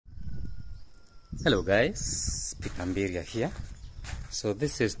Hello guys, Pikambiria here. So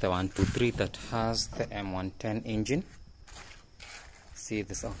this is the 123 that has the M110 engine. See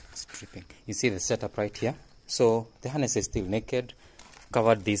this, oh it's dripping. You see the setup right here. So the harness is still naked.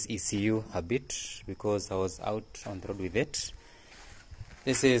 Covered this ECU a bit because I was out on the road with it.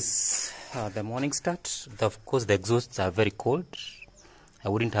 This is the morning start. Of course the exhausts are very cold. I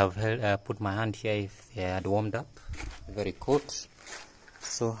wouldn't have put my hand here if they had warmed up. Very cold.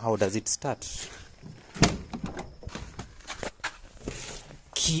 So how does it start?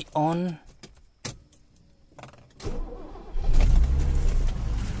 Key on.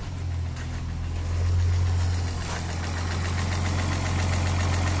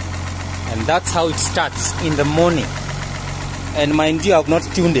 And that's how it starts in the morning. And mind you, I have not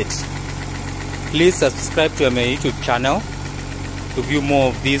tuned it. Please subscribe to my YouTube channel to view more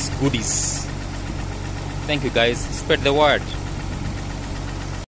of these goodies. Thank you guys. Spread the word.